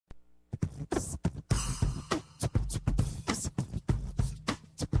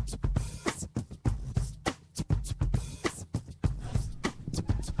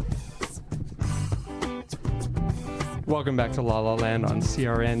Welcome back to La La Land on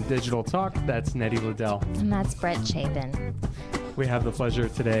CRN Digital Talk. That's Nettie Liddell. And that's Brett Chapin. We have the pleasure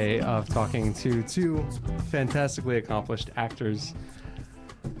today of talking to two fantastically accomplished actors,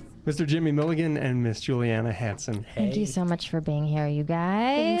 Mr. Jimmy Mulligan and Miss Juliana Hansen. Hey. Thank you so much for being here, you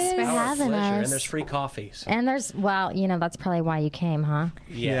guys. Thanks for having pleasure. us. And there's free coffees. And there's, well, you know, that's probably why you came, huh?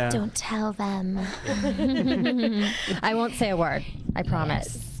 Yeah. Don't tell them. I won't say a word. I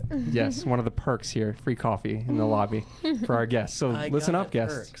promise. Yes, one of the perks here, free coffee in the lobby for our guests. So listen up,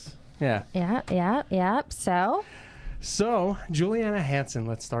 guests. Perks. Yeah. Yeah. So, Juliana Hansen,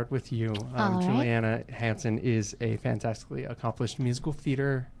 let's start with you. All right. Juliana Hansen is a fantastically accomplished musical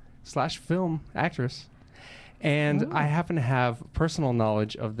theater / film actress. And I happen to have personal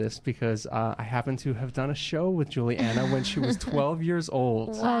knowledge of this because I happen to have done a show with Juliana when she was 12 years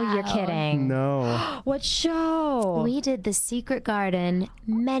old. Oh, you're kidding. No. What show? We did The Secret Garden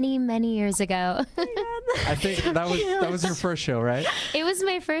many, many years ago. I think that was your first show, right? It was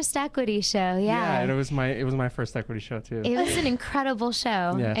my first equity show, Yeah, and it was my first equity show too. It was an incredible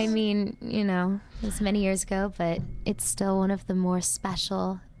show. Yes. I mean, you know, it was many years ago, but it's still one of the more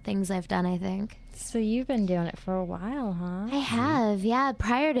special things I've done, I think. So you've been doing it for a while, huh? I have, yeah.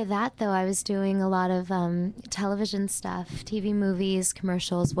 Prior to that, though, I was doing a lot of television stuff, TV movies,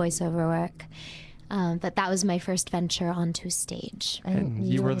 commercials, voiceover work. But that was my first venture onto stage. And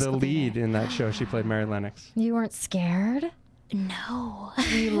you were the lead in that show. She played Mary Lennox. You weren't scared? No.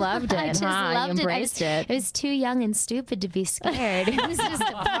 You loved it, I just huh? loved You embraced it. I was too young and stupid to be scared. It was just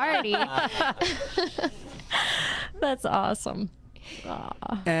a party. That's awesome.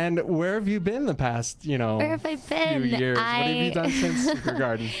 And where have you been the past, Where have I been? few years? What have you done since Secret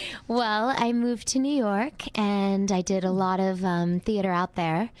Garden? Well, I moved to New York and I did a lot of theater out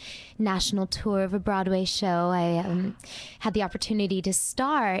there. National tour of a Broadway show. I had the opportunity to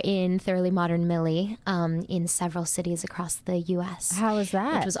star in Thoroughly Modern Millie in several cities across the U.S. How was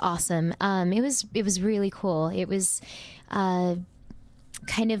that? Which was awesome. It was really cool. It was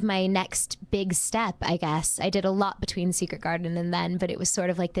kind of my next big step, I guess. I did a lot between Secret Garden and then, but it was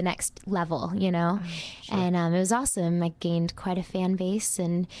sort of like the next level, you know? Sure. And it was awesome. I gained quite a fan base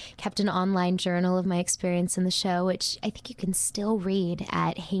and kept an online journal of my experience in the show, which I think you can still read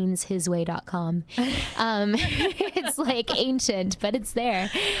at haineshisway.com. It's like ancient, but it's there.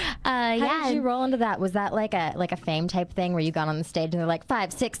 How did you roll into that? Was that like a fame type thing where you got on the stage and they're like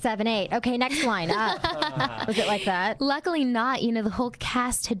 5, 6, 7, 8. Okay, next line up. Was it like that? Luckily not. You know, the whole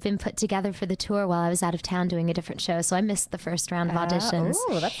cast had been put together for the tour while I was out of town doing a different show, so I missed the first round of auditions.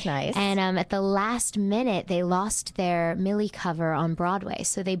 Oh, that's nice. And at the last minute, they lost their Millie cover on Broadway,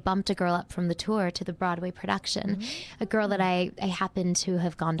 so they bumped a girl up from the tour to the Broadway production. A girl that I happened to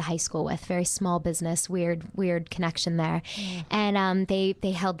have gone to high school with. Very small business, weird connection there. And they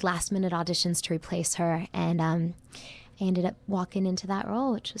held last minute auditions to replace her, and I ended up walking into that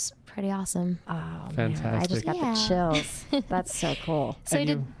role, which was pretty awesome. Oh, Fantastic. man, I just got the chills. That's so cool. So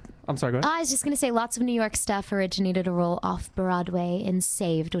I'm sorry, go ahead. I was just going to say lots of New York stuff originated a role off Broadway in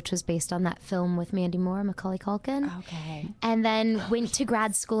Saved, which was based on that film with Mandy Moore, Macaulay Culkin. Okay. And then went to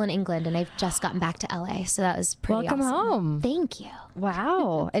grad school in England, and I've just gotten back to LA, so that was pretty Welcome awesome. home. Thank you.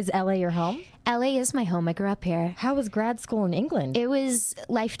 Wow. Is LA your home? LA is my home. I grew up here. How was grad school in England? It was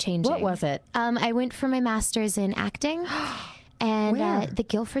life-changing. What was it? I went for my master's in acting. And Where? the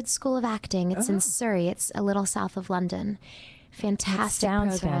Guildford School of Acting. It's in Surrey. It's a little south of London. Fantastic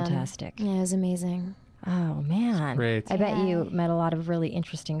sounds program. fantastic. Yeah, it was amazing. Oh, man. Great. I bet you met a lot of really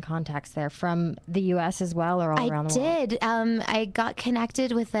interesting contacts there from the U.S. as well, or all around the world? I did. I got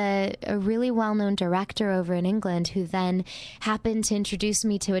connected with a really well-known director over in England who then happened to introduce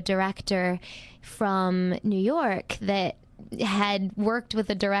me to a director from New York that had worked with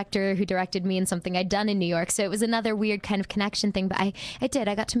a director who directed me in something I'd done in New York. So it was another weird kind of connection thing. But I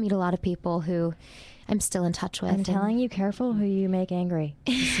got to meet a lot of people who I'm still in touch with. I'm telling you, careful who you make angry.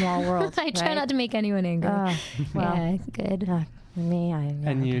 It's a small world. I try not to make anyone angry. Well, yeah, good.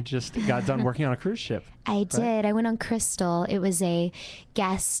 And you just got done working on a cruise ship. I did. I went on Crystal. It was a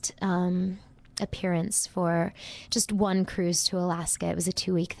guest appearance for just one cruise to Alaska. It was a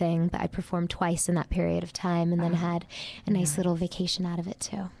 2-week thing, but I performed twice in that period of time and then had a nice little vacation out of it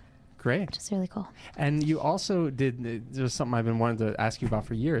too. Great. Which is really cool. And you also did, there's something I've been wanting to ask you about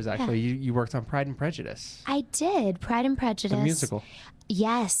for years, actually. You worked on Pride and Prejudice. I did. Pride and Prejudice. The musical.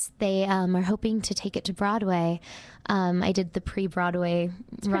 Yes, they are hoping to take it to Broadway. I did the pre-Broadway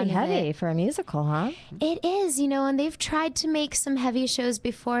run Pretty of heavy it. for a musical, huh? It is, and they've tried to make some heavy shows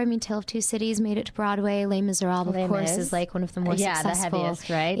before. I mean, Tale of Two Cities made it to Broadway. Les Miserables, of course, is like one of the more successful. The heaviest,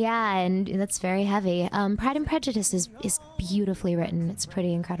 right? Yeah, and that's very heavy. Pride and Prejudice is beautifully written. It's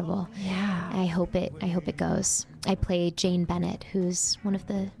pretty incredible. Yeah. I hope it goes. I play Jane Bennett, who's one of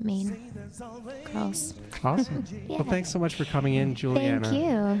the main girls. Awesome. Yeah. Well, thanks so much for coming in, Juliana. Thank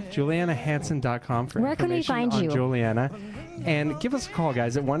you. JulianaHansen.com for Where can we information find on you? Juliana. And give us a call,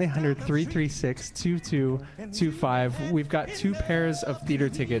 guys, at 1-800-336-2225. We've got 2 pairs of theater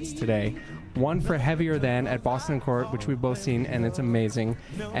tickets today. One for Heavier Than at Boston Court, which we've both seen, and it's amazing.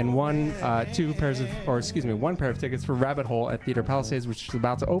 And one pair of tickets for Rabbit Hole at Theater Palisades, which is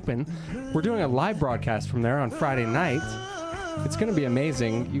about to open. We're doing a live broadcast from there on Friday night. It's going to be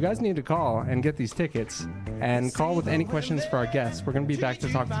amazing. You guys need to call and get these tickets. And call with any questions for our guests. We're going to be back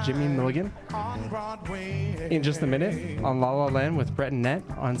to talk to Jimmy Mulligan in just a minute on La La Land with Brett and Nett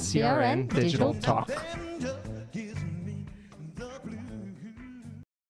on CRN Digital Talk.